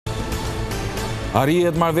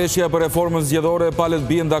Arrihet marrëveshja për reformën zgjedhore, palët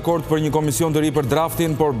bien dakord për një komision të ri për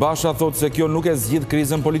draftin, por Basha thotë se kjo nuk e zgjidh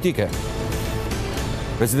krizën politike.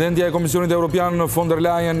 Presidentja e Komisionit Evropian von der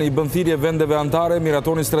Leyen i bën thirrje vendeve anëtare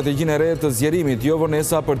miratoni strategjinë e re të zgjerimit jo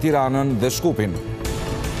vonesa për Tiranën dhe Shkupin.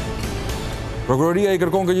 Prokuroria i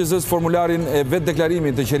kërkon KQZ-s formularin e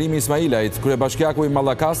vetdeklarimit të qerimi Ismailajt. Kryebashkiaku i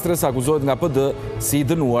Mallakastres akuzohet nga PD si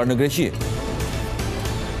i dënuar në Greqi.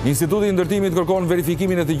 Instituti i Ndërtimit kërkon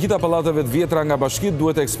verifikimin e të gjitha pallateve të vjetra nga bashkitë,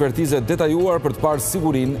 duhet ekspertize detajuar për të parë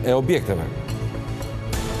sigurinë e objekteve.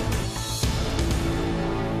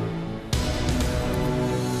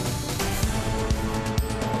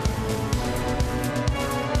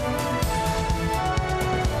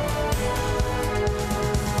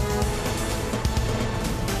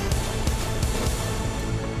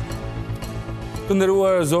 Të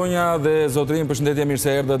nderuar zonja dhe zotërin, përshëndetje, mirë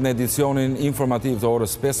se erdhët në edicionin informativ të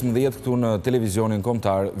orës 15 këtu në televizionin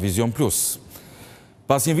kombëtar Vizion Plus.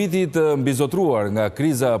 Pas një viti të mbizotruar nga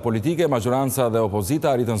kriza politike, majoranca dhe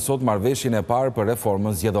opozita arritën sot marrëveshjen e parë për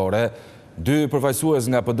reformën zgjedhore. Dy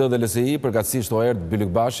përfaqësues nga PD dhe LSI, përkatësisht Oerd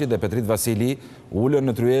Bylykbashi dhe Petrit Vasili, ulën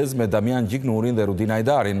në tryezë me Damian Gjiknurin dhe Rudin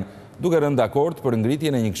Ajdarin, duke rënë dakord për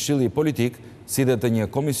ngritjen e një këshilli politik si dhe të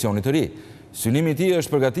një komisioni të ri. Synimi i tij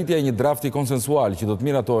është përgatitja e një drafti konsensual që do të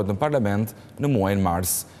miratohet në parlament në muajin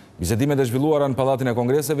mars. Bisedimet e zhvilluara në Pallatin e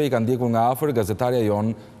Kongreseve i kanë ndjekur nga afër gazetarja jon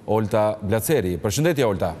Olta Blaceri. Përshëndetje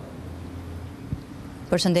Olta.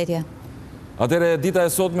 Përshëndetje. Atëherë, dita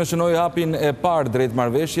e sotme shënoi hapin e parë drejt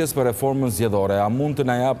marrëveshjes për reformën zgjedhore. A mund të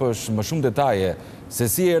na japësh më shumë detaje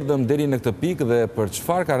se si erdhëm deri në këtë pikë dhe për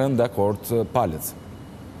çfarë ka rënë dakord palët?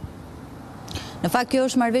 Në fakt, kjo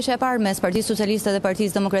është marrëveshja e parë mes Partisë Socialiste dhe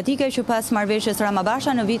Partisë Demokratike që pas marrëveshjes Rama Basha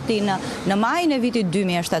në majin e vitit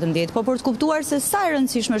 2017. Po për të kuptuar se sa e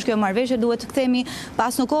rëndësishme është kjo marrëveshje, duhet të kthehemi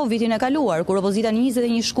pas në kohë vitin e kaluar, kur opozita në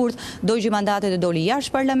 21 shkurt dogji mandatet e doli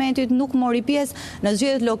jashtë parlamentit, nuk mori pjesë në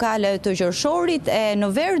zgjedhjet lokale të qershorit e në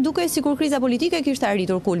ver, duke sikur kriza politike kishte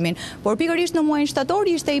arritur kulmin. Por pikërisht në muajin shtator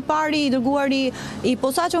ishte i pari i dërguari i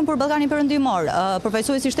posaçëm për Ballkanin Perëndimor,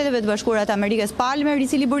 përfaqësuesi i Shteteve të Bashkuara të Amerikës Palmer, i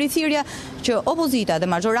cili bëri thirrje që opozita dhe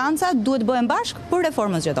majoranca duhet bëhen bashkë për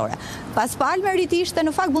reformën zgjedhore. Pas Palmerit ishte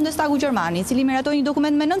në fakt Bundestagu gjerman, i cili miratoi një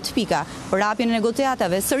dokument me 9 pika për hapjen e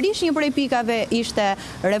negociatave. Sërish një prej pikave ishte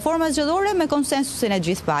reforma zgjedhore me konsensusin e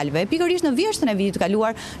gjithë palëve. Pikërisht në vjeshtën e vitit të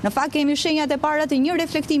kaluar, në fakt kemi shenjat e para të një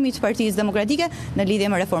reflektimi të Partisë Demokratike në lidhje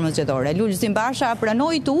me reformën zgjedhore. Lulzim Basha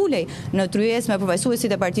pranoi të ulej në tryezë me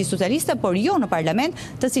përfaqësuesit e Partisë Socialiste, por jo në parlament,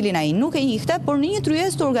 të cilin ai nuk e njihte, por në një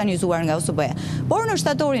tryezë të organizuar nga OSB. Por në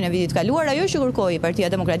shtatorin e vitit të kaluar, ajo që kërkoi Partia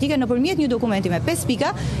Demokratike nëpërmjet një dokumenti me 5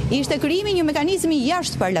 pika ishte krijimi një mekanizmi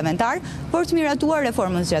jashtë parlamentar për të miratuar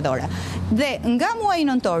reformën zgjedhore. Dhe nga muaji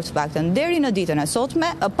nëntor të paktën deri në ditën e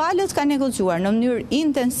sotme, palët kanë negociuar në mënyrë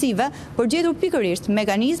intensive për gjetur pikërisht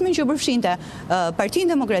mekanizmin që përfshinte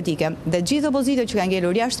Partinë Demokratike dhe gjithë opozitët që kanë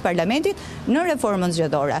ngelur jashtë parlamentit në reformën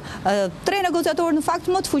zgjedhore. Tre negociatorë në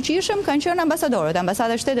fakt më të fuqishëm kanë qenë ambasadorët,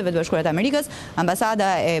 ambasada e Shteteve të Bashkuara të Amerikës,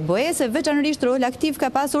 ambasada e BE-s, veçanërisht rol aktiv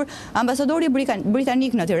ka pasur ambasadori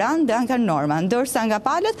britanik në Tiranë, Duncan Norman, ndërsa nga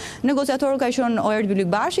palët negociator ka qenë Oerd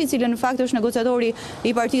Bylykbashi, i cili në fakt është negociatori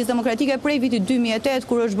i Partisë Demokratike prej vitit 2008,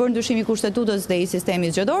 kur është bërë ndryshimi i kushtetutës dhe i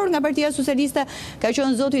sistemit zgjedhor. Nga Partia Socialiste ka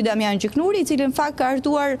qenë zoti Damian Gjiknuri, i cili në fakt ka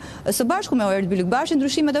hartuar së bashku me Oerd Bylykbashi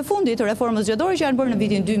ndryshimet e fundit të reformës zgjedhore që janë bërë në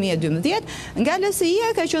vitin 2012. Nga LSI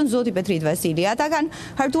ka qenë zoti Petrit Vasili. Ata kanë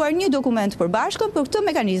hartuar një dokument përbashkëm për këtë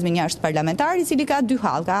mekanizmin jashtë parlamentar, i cili ka dy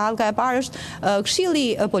hallka. Hallka e parë është këshilli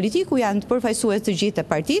politik, ku janë përfaqësues të gjithë të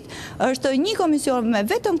partitë, është një komision me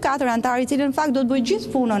vetëm 4 anëtar, i cili në fakt do të bëjë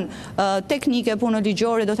gjithë punën teknike, punën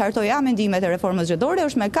ligjore, do të hartojë amendimet e reformës zgjedhore,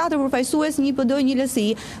 është me 4 përfaqësues, një PD, një LSI,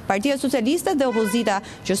 Partia Socialiste dhe opozita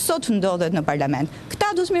që sot ndodhet në parlament.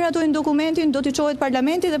 Këta do të miratojnë dokumentin, do t'i çohet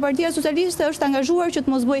parlamentit dhe Partia Socialiste është angazhuar që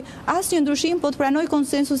të mos bëjë asnjë ndryshim, po të pranojë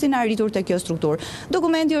konsensusin e arritur te kjo strukturë.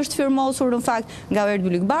 Dokumenti është firmosur në fakt nga Oerd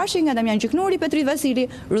Bylykbashi, nga Damian Gjiknuri, Petrit Vasili,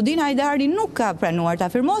 Rudin Ajdari nuk ka pranuar ta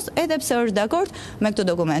firmos, edhe pse është dakord me këtë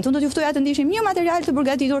dokument. Unë do t'ju ftoja të ndiqnim një material të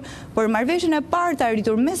përgatitur për marrëveshjen e parë të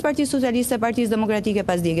arritur mes Partisë Socialiste dhe Partisë Demokratike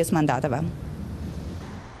pas djegjes mandateve.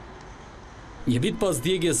 Një vit pas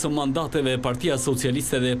djegjes së mandateve, Partia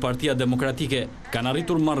Socialiste dhe Partia Demokratike kanë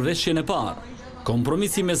arritur marrëveshjen e parë.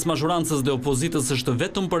 Kompromisi mes majorancës dhe opozitës është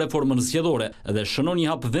vetëm për reformën zgjedhore dhe shënon një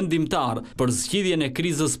hap vendimtar për zgjidhjen e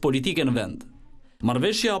krizës politike në vend.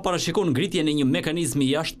 Marrëveshja parashikon ngritjen e një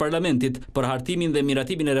mekanizmi jashtë parlamentit për hartimin dhe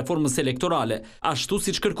miratimin e reformës elektorale, ashtu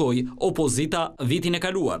siç kërkoi opozita vitin e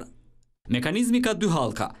kaluar. Mekanizmi ka dy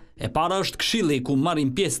hallka. E para është këshilli ku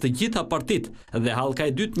marrin pjesë të gjitha partitë dhe hallka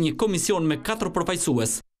e dytë një komision me 4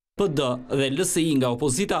 përfaqësues. PD dhe LSI nga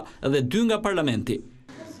opozita dhe 2 nga parlamenti.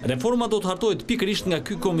 Reforma do të hartohet pikërisht nga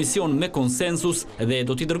ky komision me konsensus dhe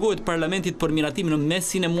do t'i dërgohet parlamentit për miratim në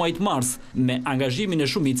mesin e muajit mars me angazhimin e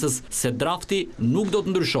shumicës se drafti nuk do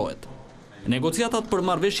të ndryshohet. Negociatat për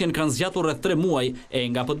marrëveshjen kanë zgjatur rreth 3 muaj e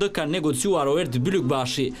nga PD ka negociuar Oerd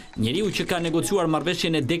Bylykbashi, njeriu që ka negociuar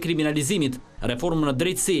marrëveshjen e dekriminalizimit, reformën në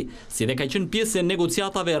drejtësi, si dhe ka qenë pjesë e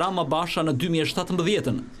negociatave Rama Basha në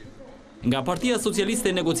 2017. Nga Partia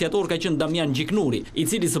Socialiste negociator ka qenë Damian Gjiknuri, i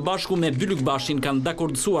cili së bashku me Bylykbashin kanë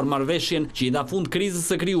dakordsuar marrëveshjen që i dha fund krizës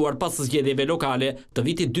së krijuar pas zgjedhjeve lokale të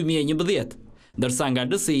vitit 2011, ndërsa nga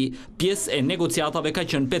LSI pjesë e negociatave ka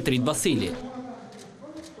qenë Petrit Vasili.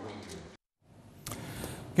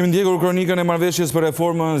 Kemi ndjekur kronikën e marrëveshjes për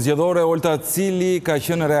reformën zgjedhore, Olta, cili ka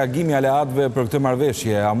qenë reagimi aleatëve për këtë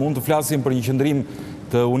marrëveshje? A mund të flasim për një qëndrim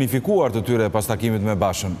të unifikuar të tyre pas takimit me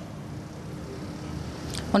Bashën?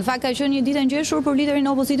 Në fakt ka qenë një ditë ngjeshur për liderin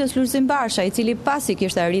e opozitës Lulzim Basha, i cili pasi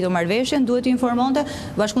kishte arritur marrëveshjen, duhet të informonte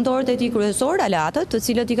bashkëpunëtorët e tij kryesor, aleatët, të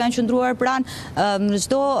cilët i kanë qëndruar pranë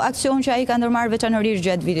çdo aksion që ai ka ndërmarrë veçanërisht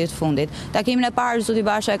gjatë vitit të fundit. Takimin e parë zoti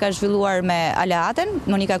Basha e ka zhvilluar me aleatën,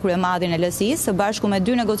 Monika Kryemadhin e LSI-s, së bashku me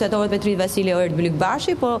 2 negociatorët Petrit Vasili e Oerd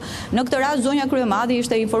Bylykbashi, po në këtë rast zonja Kryemadhi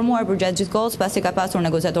ishte informuar për gjatë gjithë kohës pasi ka pasur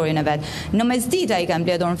negociatorin e vet. Në mesditë ai ka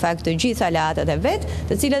mbledhur në fakt të gjithë aleatët e vet,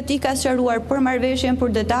 të cilët i ka sqaruar për marrëveshjen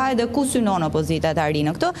për detaje dhe ku synon opozita të arrijë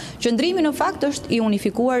në këtë. Qëndrimi në fakt është i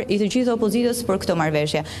unifikuar i të gjithë opozitës për këtë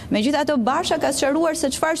marrëveshje. Megjithatë, Basha ka sqaruar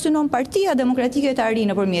se çfarë synon Partia Demokratike të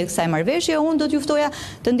arrijë nëpërmjet kësaj marrëveshje. Unë do t'ju ftoja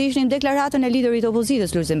të ndiqnim deklaratën e liderit të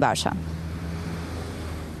opozitës Lulzim Basha.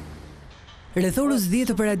 Rreth orës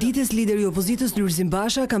 10 të paradites, lideri i opozitës Lulzim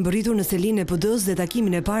Basha ka mbërritur në selinë e PD-s dhe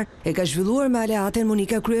takimin e parë e ka zhvilluar me aleaten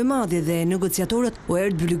Monika Kryemadhi dhe negociatorët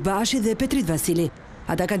Oerd Bylykbashi dhe Petrit Vasili.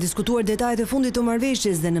 Ata ka diskutuar detajet e fundit të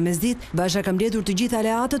marrëveshjes dhe në mesditë Basha ka mbledhur të gjithë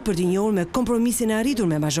aleatët për të njohur me kompromisin e arritur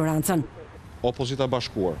me mazhorancën. Opozita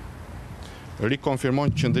bashkuar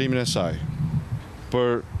rikonfirmon qëndrimin e saj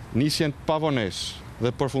për nisjen pavonesë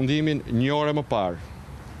dhe përfundimin një ore më parë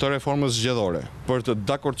të reformës zgjedhore, për të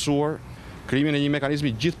dakordsuar krijimin e një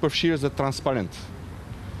mekanizmi gjithëpërfshirës dhe transparent,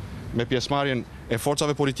 me pjesëmarrjen e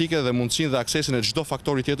forcave politike dhe mundësinë dhe aksesin e çdo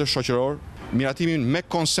faktori tjetër shoqëror, miratimin me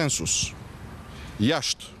konsensus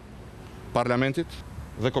jashtë parlamentit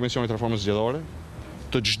dhe Komisionit Reformës Zgjedhore,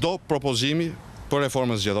 të çdo propozimi për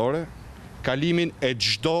reformën zgjedhore, kalimin e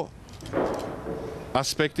çdo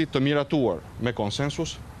aspekti të miratuar me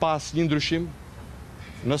konsensus, pas një ndryshim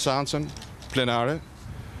në seancën plenare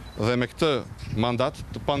dhe me këtë mandat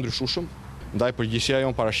të pandryshueshëm, ndaj përgjegjësia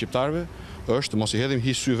jonë para shqiptarëve është mos i hedhim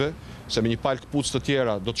hi syve se me një palë këpucë të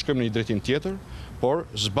tjera do të shkojmë në një drejtim tjetër, por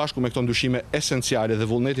së bashku me këto ndryshime esenciale dhe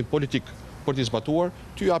vullnetin politik për t'i zbatuar,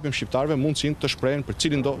 t'ju japim shqiptarëve mundësinë të shprehen për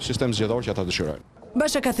cilin do sistem zgjedhor që ata dëshirojnë.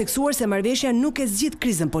 Basha ka theksuar se marrëveshja nuk e zgjidh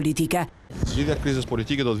krizën politike. Zgjidhja e krizës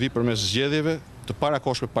politike do të vijë përmes zgjedhjeve të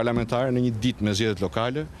parakohshme parlamentare në një ditë me zgjedhjet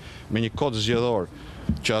lokale, me një kod zgjedhor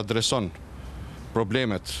që adreson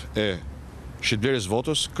problemet e shitblerjes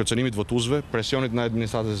votës, kërcënimit votuesve, presionit në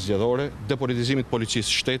administratës zgjedhore, depolitizimit policisë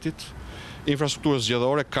shtetit, infrastrukturës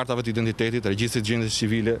zgjedhore, kartave të identitetit, regjistrit gjendjes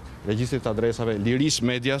civile, regjistrit të adresave, lirisë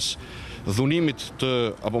medias, dhunimit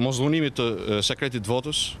apo mos dhunimit të sekretit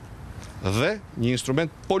votës dhe një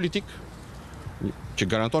instrument politik që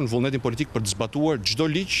garanton vullnetin politik për të zbatuar çdo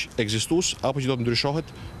ligj ekzistues apo që do të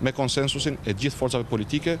ndryshohet me konsensusin e gjithë forcave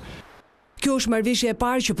politike. Kjo është marrëveshja e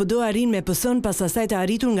parë që PD arrin me PS-n pas asaj të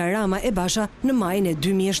arritur nga Rama e Basha në majin e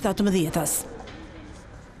 2017-s.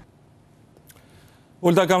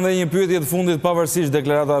 Ulta, kam dhe një pyetje të fundit pavarësisht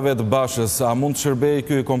deklaratave të Bashës. A mund të shërbej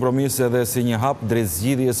ky kompromis edhe si një hap drejt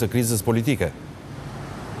zgjidhjes së krizës politike?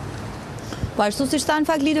 Po ashtu siç tha në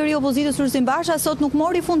fakt lideri i opozitës Lulzim Basha, sot nuk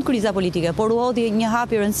mori fund kriza politike, por u hodhi një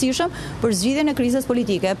hap i rëndësishëm për zgjidhjen e krizës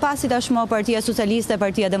politike. Pasi tashmë Partia Socialiste e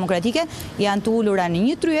Partia Demokratike janë të ulura në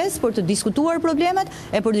një tryezë për të diskutuar problemet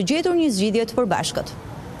e për të gjetur një zgjidhje të përbashkët.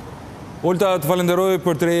 Ulta, të falenderoj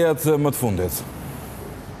për të rejat më të fundit.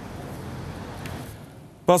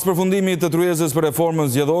 Pas përfundimit të tryezës për reformën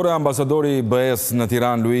zgjedhore, ambasadori i BE-s në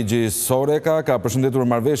Tiranë Luigi Soreka ka përshëndetur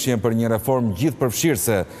marrëveshjen për një reformë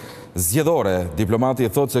gjithëpërfshirëse zgjedhore. Diplomati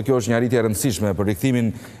thotë se kjo është një arritje e rëndësishme për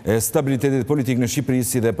rikthimin e stabilitetit politik në Shqipëri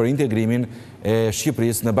si dhe për integrimin e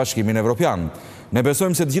Shqipërisë në Bashkimin Evropian. Ne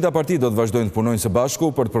besojmë se të gjitha partitë do të vazhdojnë të punojnë së bashku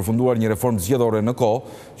për të përfunduar një reformë zgjedhore në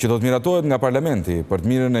kohë që do të miratohet nga parlamenti për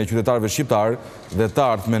të mirën e qytetarëve shqiptar dhe të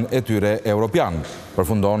ardhmen e tyre evropian.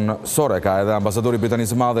 Përfundon Soreka. Edhe ambasadori i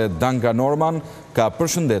Britanisë së Madhe Duncan Norman ka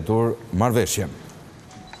përshëndetur marrëveshjen.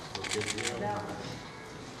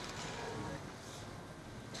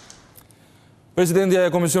 Presidentja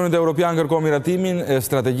e Komisionit Evropian kërkon miratimin e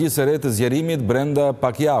strategjisë së re të zgjerimit brenda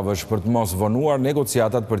pak javësh për të mos vonuar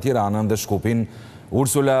negociatat për Tiranën dhe Shkupin.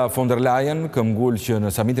 Ursula von der Leyen këmbgul që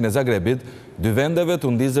në samitin e Zagrebit, dy vendeve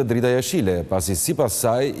të ndizet drita jashile, pasi sipas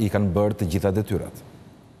saj i kanë bërë të gjitha detyrat.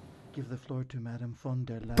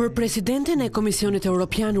 Për presidentin e Komisionit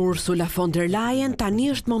Evropian Ursula von der Leyen, tani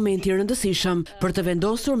është momenti i rëndësishëm për të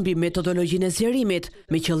vendosur mbi metodologjinë e zgjerimit,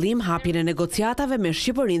 me qëllim hapjen e negociatave me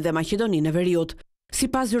Shqipërinë dhe Maqedoninë e Veriut.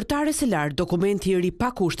 Sipas zyrtares së lartë, dokumenti i ri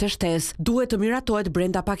pa kushte shtesë duhet të miratohet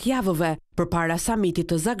brenda pak javëve, përpara samitit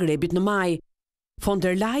të Zagrebit në maj. Von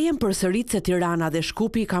der Leyen përsërit se Tirana dhe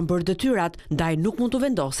Shkupi kanë bërë detyrat, ndaj nuk mund të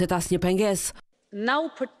vendoset asnjë pengesë. Now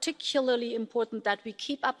particularly important that we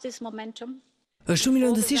keep up this momentum. Është shumë i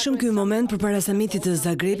rëndësishëm ky moment përpara samitit të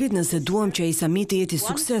Zagrebit nëse duam që ai samiti jetë i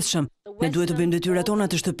suksesshëm. Ne duhet të bëjmë detyrat tona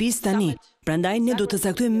të shtëpisë tani. Prandaj ne do të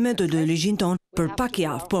caktojmë metodologjinë tonë për pak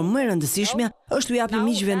javë, por më e rëndësishmja është t'u japim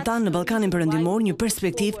miqve tanë në Ballkanin Perëndimor një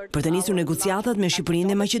perspektivë për të nisur negociatat me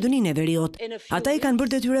Shqipërinë dhe Maqedoninë e Veriut. Ata i kanë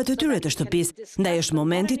bërë detyrat e tyre të shtëpisë, ndaj është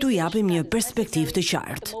momenti t'u japim një perspektivë të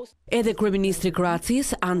qartë. Edhe kryeministri i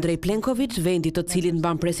Kroacisë, Andrej Plenković, vendi të cilit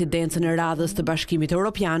mban presidencën e Radhës të Bashkimit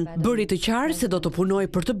Evropian, bëri të qartë se do të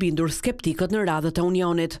punojë për të bindur skeptikët në radhët e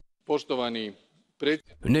Unionit.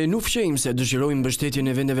 Ne nuk fshehim se dëshirojmë mbështetjen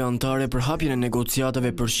e vendeve anëtare për hapjen e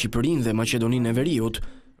negociatave për Shqipërinë dhe Maqedoninë e Veriut.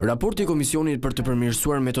 Raporti i Komisionit për të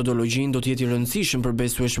përmirësuar metodologjinë do të jetë i rëndësishëm për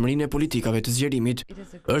besueshmërinë e politikave të zgjerimit.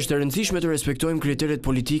 Është e rëndësishme të respektojmë kriteret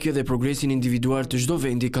politike dhe progresin individual të çdo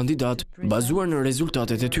vendi kandidat, bazuar në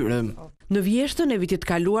rezultatet e tyre. Në vjeshtën e vitit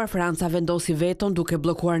kaluar, Franca vendosi veton duke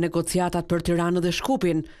bllokuar negociatat për Tiranën dhe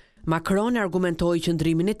Shkupin. Macron argumentoi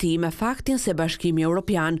qëndrimin e tij me faktin se Bashkimi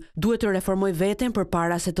Evropian duhet të reformojë veten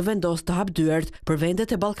përpara se të vendosë të hapë dyert për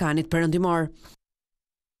vendet e Ballkanit Perëndimor.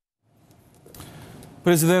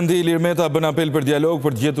 Presidenti Ilir Meta bën apel për dialog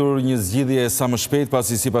për të gjetur një zgjidhje sa më shpejt,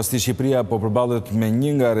 pasi sipas tij Shqipëria po përballet me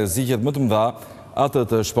një nga rreziqet më të mëdha, atë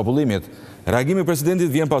të shpopullimit. Reagimi i presidentit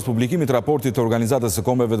vjen pas publikimit të raportit të Organizatës së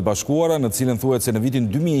Kombeve të Bashkuara, në cilën thuhet se në vitin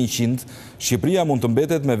 2100 Shqipëria mund të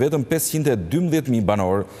mbetet me vetëm 512.000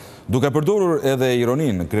 banor. Duke përdorur edhe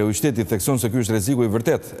ironinë, kryeushteti thekson se ky është rreziku i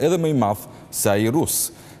vërtet, edhe më i madh se ai rus.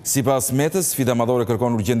 Sipas Metës, sfida madhore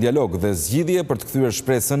kërkon urgjent dialog dhe zgjidhje për të kthyer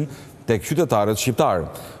shpresën tek qytetarët shqiptar.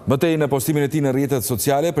 Mëtej në postimin e tij në rrjetet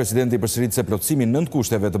sociale, presidenti përsërit se plotësimi 9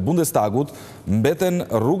 kushteve të Bundestagut mbeten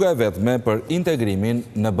rruga e vetme për integrimin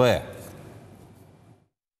në BE.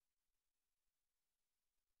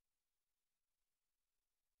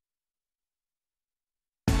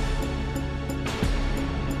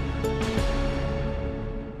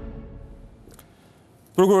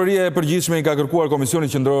 Prokuroria e përgjithshme i ka kërkuar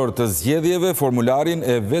Komisionit Qendror të Zgjedhjeve formularin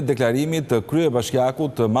e vetdeklarimit të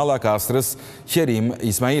kryebashkiakut të Mallakastrës, Qerim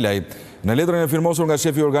Ismailaj. Në letrën e firmosur nga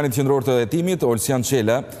shefi i organit qendror të hetimit, Olsian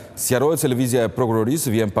Çela, sqarohet se lëvizja e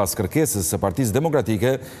prokurorisë vjen pas kërkesës së Partisë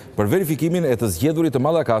Demokratike për verifikimin e të zgjedhurit të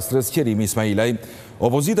Mallakastrës, Qerim Ismailaj.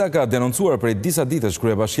 Opozita ka denoncuar prej disa ditësh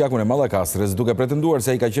kryebashkiakun e Mallakastrës, duke pretenduar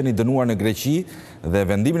se ai ka qenë i dënuar në Greqi dhe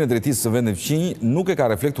vendimin e drejtisë së vendit fqinj nuk e ka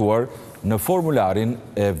reflektuar në formularin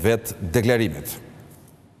e vetdeklarimit.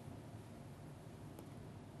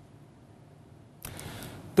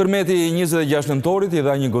 Tërmeti 26 nëntorit i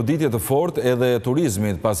dha një goditje të fortë edhe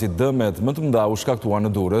turizmit, pasi dëmet më të mëdha u shkaktuan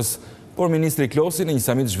në Durrës, por ministri Klosi në një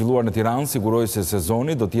samit zhvilluar në Tiranë siguroi se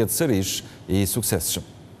sezoni do të jetë sërish i suksesshëm.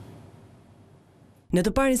 Në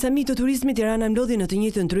të parin samit të turizmit, Tirana mlodhi në të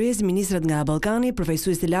njëjtën tryezë ministrat nga Ballkani,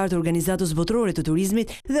 përfaqësues të lartë të Organizatës Botërore të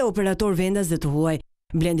Turizmit dhe operator vendas dhe të huaj.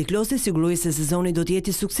 Blendi Klosi siguroi se sezoni do të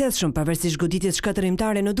jetë i suksesshëm pavarësisht goditjes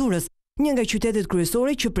shkatërrimtare në Durrës, një nga qytetet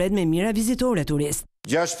kryesore që pret me mira vizitore turist.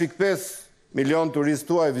 6.5 milion turistë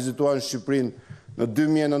tuaj vizituan Shqipërinë në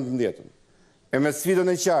 2019. E me sfidën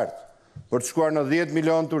e qartë për të shkuar në 10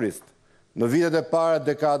 milion turistë në vitet e para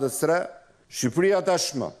dekadës së re, Shqipëria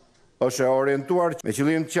tashmë është e orientuar me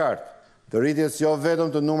qëllim të qartë të rritjes jo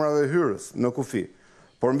vetëm të numrave hyrës në kufi,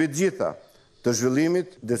 por mbi të gjitha të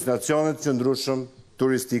zhvillimit destinacionit qëndrueshëm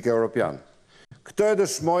turistik evropian. Këtë e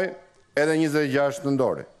dëshmoi edhe 26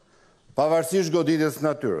 nëntori. Pavarësisht goditjes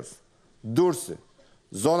natyrës, Durrësi,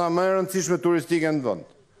 zona më e rëndësishme turistike në vend,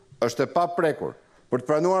 është e paprekur për të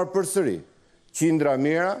pranuar përsëri qindra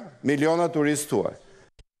mira miliona turistë tuaj.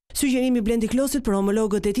 Sugjerimi Blendi Klosit për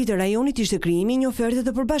homologët e tij të rajonit ishte krijimi i një oferte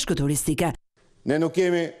të përbashkët turistike. Ne nuk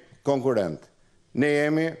jemi konkurrent, ne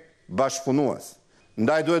jemi bashkëpunues.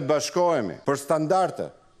 Ndaj duhet bashkohemi për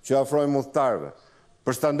standarde që ofrojmë udhëtarëve,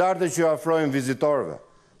 për standarde që ofrojmë vizitorëve,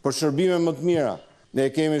 për shërbime më të mira. Ne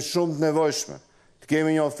kemi shumë të nevojshme të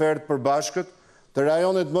kemi një ofertë përbashkët të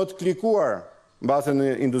rajonet më të klikuar mbase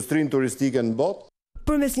në industrinë turistike në botë.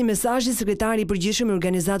 Përmes një mesazhi, sekretari i përgjithshëm i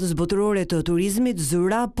Organizatës Botërore të Turizmit,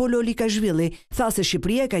 Zyra Pololikashvili, tha se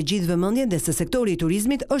Shqipëria ka gjithë vëmendjen dhe se sektori i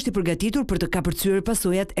turizmit është i përgatitur për të kapërcyer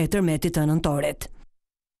pasojat e tërmetit të nëntorit.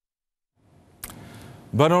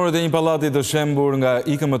 Banorët e një pallati të shembur nga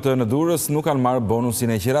IKMT në Durrës nuk kanë marrë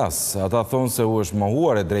bonusin e qiras. Ata thonë se u është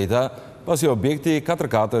mohuar e drejta pasi objekti 4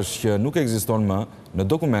 katësh që nuk ekziston më në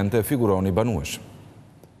dokumente figuron i banueshëm.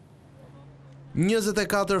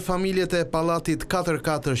 24 familjet e pallatit 4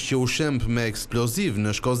 katësh që u shemb me eksploziv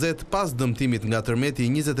në Shkozet pas dëmtimit nga tërmeti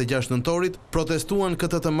 26 nëntorit protestuan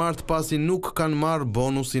këtë të martë pasi nuk kanë marrë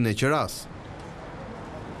bonusin e qiras.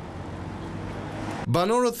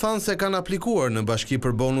 Banorët thanë se kanë aplikuar në bashki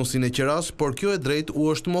për bonusin e qiras, por kjo e drejt u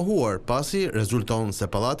është mohuar pasi rezulton se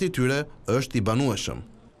pallati i tyre është i banueshëm.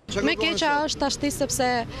 Me keqa është ashti sepse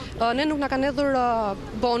ne nuk na kanë hedhur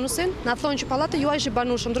bonusin, na thonë që pallati juaj është i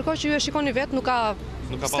banueshëm, ndërkohë që ju e shikoni vetë,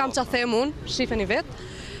 s'kam ç'a them unë, shifeni vetë,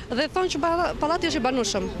 dhe thonë që pallati është i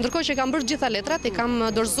banueshëm, ndërkohë që kam bërë gjitha letrat, i kam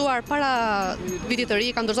dorëzuar para vitit të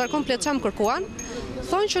ri, i kam dorëzuar komplet çam kërkuan,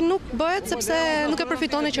 thonë që nuk bëhet sepse nuk e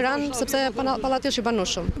përfiton e qiran, sepse pallati është i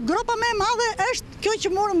banueshëm. Gropa më e madhe është kjo që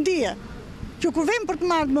morëm dije. Që kur vem për të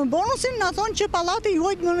marrë më bonusin, na thonë që pallati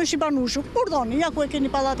juaj më është i banueshëm. Urdhoni, ja ku e keni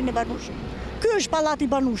pallatin e banueshëm. Ky është pallati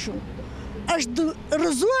i banueshëm. Është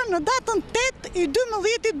rrëzuar në datën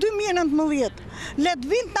 8/12/2019. Le të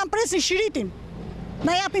vinë ta presin shiritin.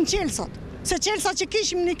 Na japin qelsat. Se qelsat që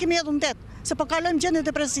kishim ne kemi hedhur në det, se po kalojmë gjendje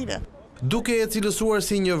depresive. Duke e cilësuar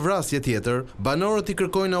si një vrasje tjetër, banorët i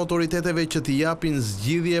kërkojnë autoriteteve që t'i japin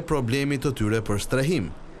zgjidhje problemit të tyre për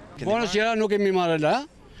strehim. Bonus qira nuk kemi marrë la.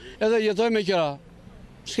 Edhe jetoj me qira.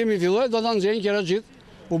 S'kemi filluar, do ta nxjerrin qira gjithë.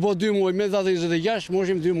 U bë 2 muaj me datë 26,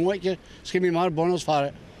 moshim 2 muaj që s'kemi marrë bonus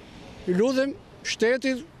fare. I lutem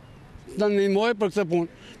shtetit na ndihmojë për këtë punë,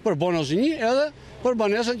 për bonusin 1 edhe për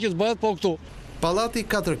banesën që të bëhet po këtu. Pallati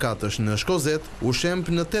 4 katësh në Shkozet u shemb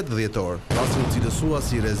në 8 dhjetor, pasi u cilësua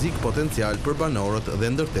si rrezik potencial për banorët dhe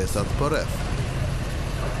ndërtesat përreth.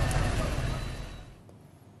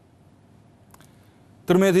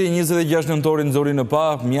 Tërmeti 26 nëntorit nxori në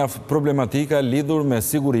pa mjaft problematika lidhur me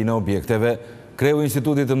sigurinë e objekteve. Kreu i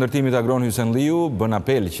Institutit të Ndërtimit Agron Hysen Liu bën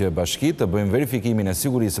apel që bashkitë të bëjnë verifikimin e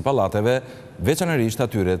sigurisë së pallateve, veçanërisht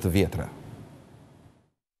atyre të vjetra.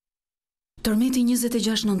 Tërmeti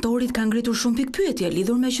 26 nëntorit ka ngritur shumë pikpyetje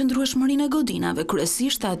lidhur me qëndrueshmërinë e godinave,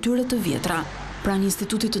 kryesisht të atyre të vjetra. Pranë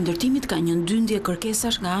Institutit të Ndërtimit ka një ndëndje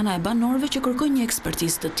kërkesash nga ana e banorëve që kërkojnë një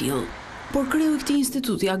ekspertizë të tillë. Por kreu i këtij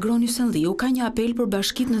instituti Agron Hysen Liu ka një apel për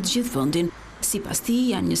bashkitë në të gjithë vendin. Sipas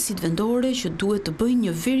tij, janë njësitë vendore që duhet të bëjnë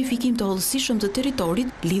një verifikim të hollësishëm të territorit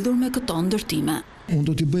lidhur me këto ndërtime. Unë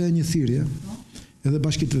do t'i bëja një thirrje edhe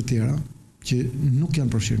bashkitë të tjera që nuk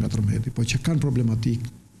janë përfshirë nga tërmeti, po që kanë problematikë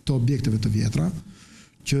të objekteve të vjetra,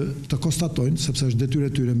 që të konstatojnë, sepse është detyrë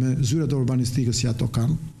e tyre me zyrat urbanistikës që ato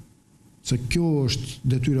kanë, se kjo është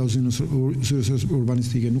detyra e zyrës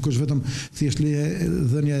urbanistike, nuk është vetëm thjesht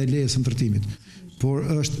dhënia e lejes së ndërtimit, por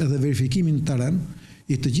është edhe verifikimi në terren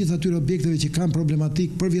i të gjithë atyre objekteve që kanë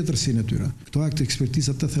problematik për vjetërsinë e tyre. Këto akte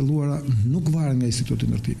ekspertiza të thelluara nuk varen nga Instituti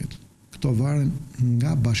i Ndërtimit. Këto varen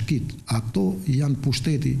nga bashkitë. Ato janë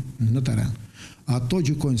pushteti në terren. Ato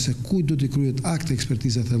gjykojnë se kujt do t'i kryet akte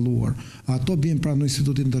ekspertize thelluar. Ato bien pranë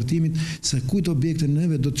Institutit të Ndërtimit se kujt objekte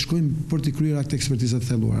neve do të shkojmë për t'i kryer akte ekspertize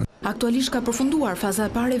thelluar. Aktualisht ka përfunduar faza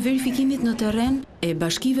e parë e verifikimit në terren e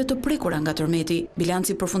bashkive të prekura nga tërmeti.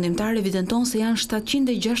 Bilanci përfundimtar evidenton se janë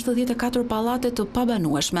 764 pallate të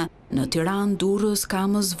pabanueshme në Tiranë, Durrës,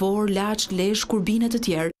 Kamës, Vor, Lajme, Lezhë, Kurbin e të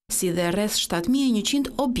tjerë, si dhe rreth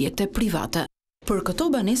 7100 objekte private. Për këto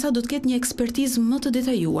banesa do të ketë një ekspertizë më të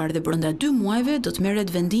detajuar dhe brenda 2 muajve do të merret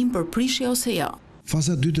vendim për prishje ose jo.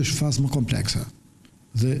 Faza e dytë është fazë më komplekse.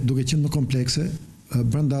 Dhe duke qenë më komplekse,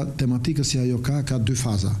 brenda tematikës që ajo ka 2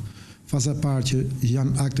 faza. Faza e parë që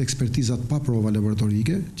janë akte ekspertizat pa prova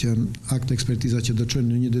laboratorike, që janë akte ekspertizat që do të çojnë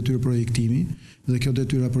në një detyrë projektimi, dhe kjo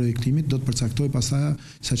detyra projektimit do të përcaktojë pastaj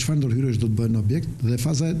se çfarë ndërhyrësh do të bëhen në objekt, dhe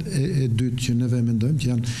faza e dytë që neve mendojmë që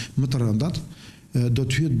janë më të rëndat, do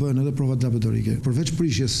të hyjë të bëhen edhe provat laboratorike. Përveç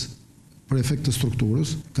prishjes për efekt të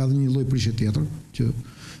strukturës, ka dhe një lloj prishje tjetër, që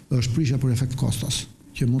është prishja për efekt kostos,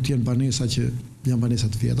 që mund të jenë banesa që janë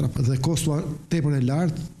banesa të vjetra, dhe kosto tepër e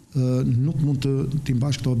lartë nuk mund t'i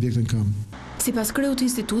mbash këto objekte në këmbë. Sipas kreut të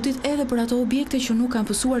institutit, edhe për ato objekte që nuk kanë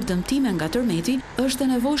pësuar dëmtime nga tërmeti, është e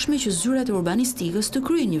nevojshme që zyrat e urbanistikës të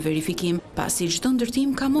kryejnë një verifikim, pasi çdo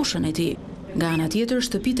ndërtim ka moshën e tij. Nga ana tjetër,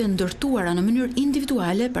 shtëpitë e ndërtuara në mënyrë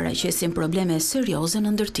individuale paraqesin probleme serioze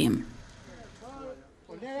në ndërtim.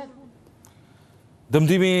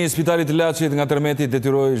 Dëmtimi i spitalit të Laçit nga tërmeti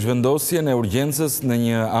detyroi zhvendosjen e urgjencës në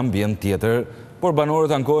një ambient tjetër. por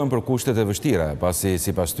banorët ankohen për kushtet e vështira, pasi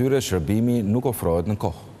sipas tyre shërbimi nuk ofrohet në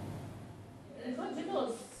kohë.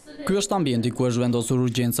 Ky është ambienti ku është vendosur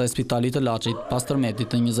urgjenca e spitalit të Laçit pas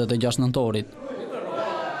tërmetit të 26 nëntorit.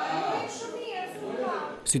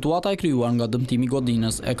 Situata e krijuar nga dëmtimi i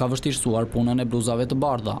godinës e ka vështirësuar punën e bluzave të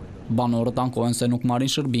bardha. Banorët ankohen se nuk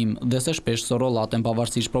marrin shërbim dhe se shpesh sorrollaten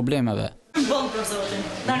pavarësisht problemeve. Bon për zotin.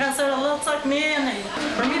 Na ka sorrollat sak me ne.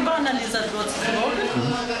 Për mi bën analizat gocë.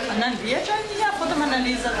 Anan vjeçë ja fotom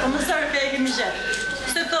analizat, po më sër ke kemi gjetë.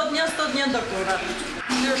 Se tot një doktora.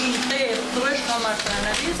 Është te thuesh ka marrë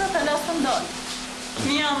analizat e lasëm dal.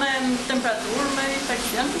 Mia me temperaturë, me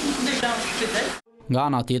infeksion, dhe jam shpitël. Nga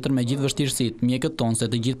ana tjetër, me gjithë vështirësitë, mjekët tonë se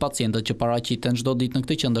të gjithë pacientët që paraqiten çdo ditë në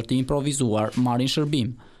këtë qendër të improvisuar marrin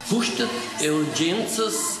shërbim. Kushtet e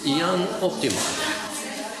urgjencës janë optimale.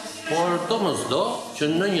 Por domosdo që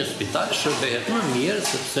në një spital shërbehet më mirë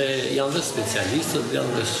sepse janë dhe specialistët,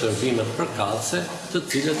 janë dhe shërbimet përkatëse, të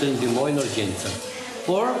cilët e ndihmojnë urgjencën.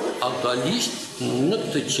 Por aktualisht në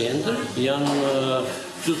këtë qendër janë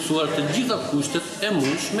plotësuar të gjitha kushtet e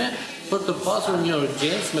mundshme për të pasur një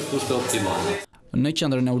urgjencë me kushte optimale. Në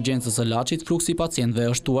qendrën e urgjencës së Laçit, fluksi i pacientëve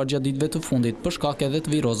është shtuar gjatë ditëve të fundit për shkak edhe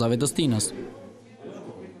të virozave të stinës.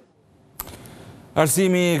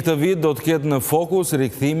 Arsimi këtë vit do të ketë në fokus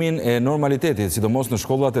rikthimin e normalitetit, sidomos në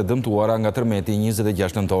shkollat e dëmtuara nga tërmeti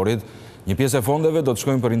 26 nëntorit. Një pjesë e fondeve do të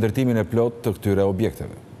shkojnë për ndërtimin e plot të këtyre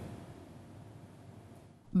objekteve.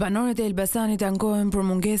 Banorët e Elbasanit ankohen për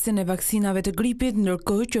mungesën e vaksinave të gripit,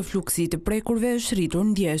 ndërkohë që fluksi i të prekurve është rritur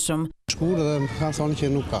ndjeshëm. Shkuar dhe më kanë thonë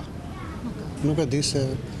që nuk ka. Nuk e di se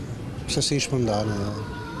si shpërndarë.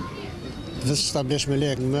 Vësë ta blesh me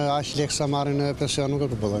lekë, me aq lekë sa marrin në pension nuk e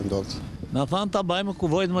përbëllojnë dot. Na thanë ta bajmë ku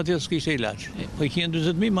vojtë më tjetë s'kishte ilaç. Po i kjenë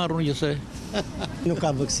 20.000 marrën gjëse. Nuk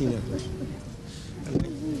ka vaksinë.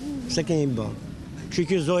 Se kemi bë.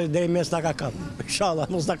 Ky zoj deri mes ta ka kap. Inshallah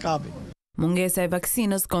mos ta kapi. Mungesa e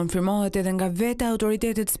vaksinës konfirmohet edhe nga vetë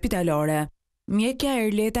autoritetet spitalore. Mjekja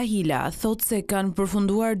Erleta Hila thot se kanë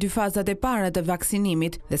përfunduar 2 fazat e para të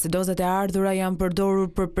vaksinimit dhe se dozat e ardhura janë përdorur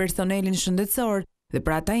për personelin shëndetësor dhe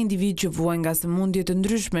për ata individ që vuajnë nga sëmundje të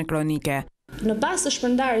ndryshme kronike. Në bazë të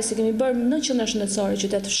shpërndarjes që kemi bërë në qendrën shëndetësore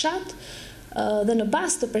qytet fshat dhe në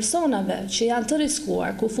bazë të personave që janë të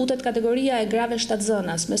riskuar, ku futet kategoria e grave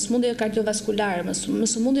shtatzënas, me sëmundje kardiovaskulare, me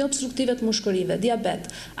sëmundje obstruktive të mushkërive, diabet,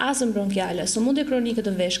 astëm bronkiale, sëmundje kronike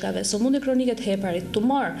të veshkave, sëmundje kronike të heparit,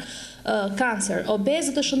 tumor, kancer,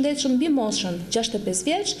 obezët të shëndetshëm mbi moshën 65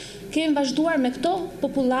 vjeç, kemi vazhduar me këto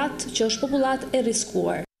popullat që është popullat e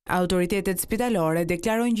riskuar. Autoritetet spitalore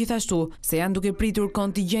deklarojnë gjithashtu se janë duke pritur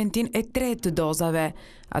kontingjentin e 3 të dozave.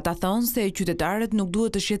 Ata thonë se qytetarët nuk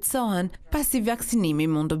duhet të shqetësohen pasi vaksinimi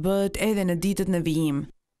mund të bëhet edhe në ditët në vijim.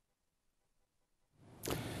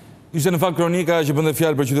 Ishte në fakt kronika që bënde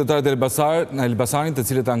fjalë për qytetarët e Elbasanit, të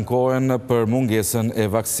cilët ankohen për mungesën e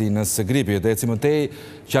vaksinës së gripit. Eci mëtej,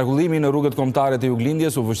 qarkullimi në rrugët kombëtare të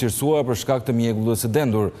Juglindjes u vështirësua për shkak të mjegullës së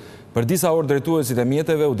dendur. Për disa orë drejtuesit e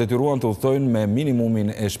mjeteve u detyruan të udhtojnë me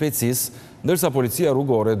minimumin e shpejtësisë, ndërsa policia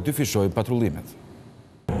rrugore dyfishoi patrullimet.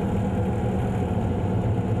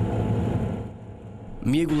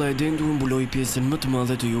 Mjegulla e dendur mbuloi pjesën më të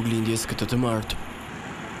madhe të Juglindjes këtë të martë.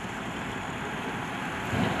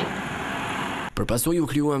 Përpasoj u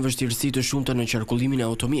krijuan vështirësi të shumta në qarkullimin e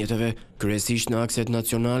automjeteve, kryesisht në akset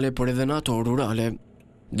nacionale, por edhe në ato rurale.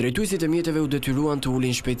 Drejtuesit e mjeteve u detyruan të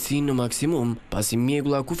ulin shpejtësinë në maksimum, pasi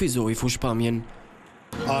mjegulla kufizoi fushpamjen.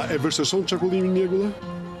 A e vërteson qarkullimin mjegulla?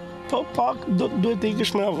 Po pak, duhet të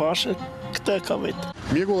ikësh me avashe, këtë ka vetë.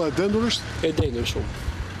 Mjegulla e dendur është? E dendur shumë.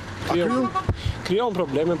 Krijon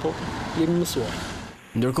probleme, po jemi mësuar.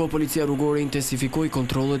 Ndërkohë, policia rrugore intensifikoi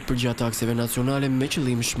kontrollet përgjatë akseve nacionale me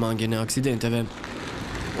qëllim shmangjen e aksidenteve.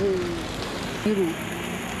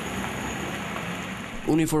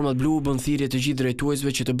 Uniformat blu bën thirrje të gjithë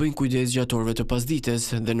drejtuesve që të bëjnë kujdes gjatë orëve të pasdites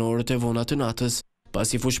dhe në orët e vona të natës,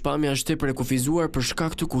 pasi fushpamja është tepër e kufizuar për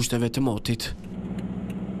shkak të kushteve të motit.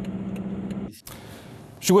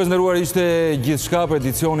 Shikues nderuar, ishte gjithçka për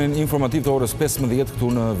edicionin informativ të orës 15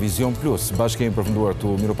 këtu në Vizion Plus. Bashkë kemi përfunduar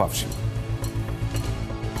këtu, mirupafshim.